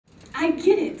I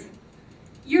get it.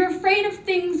 You're afraid of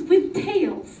things with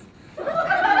tails.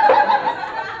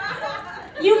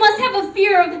 You must have a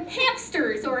fear of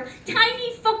hamsters or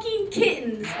tiny fucking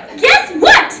kittens. Guess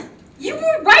what? You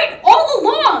were right all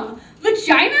along.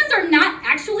 Vaginas are not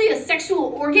actually a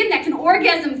sexual organ that can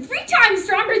orgasm 3 times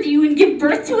stronger than you and give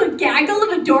birth to a gaggle of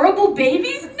adorable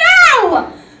babies?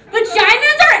 No!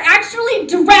 Vaginas are actually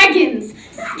dragons.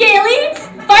 Scaly,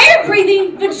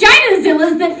 fire-breathing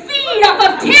vaginazillas that feed off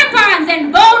of tampons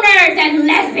and boners and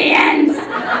lesbians.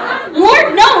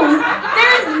 Lord knows,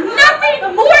 there is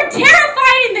nothing more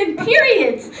terrifying than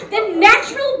periods, than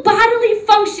natural bodily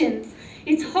functions.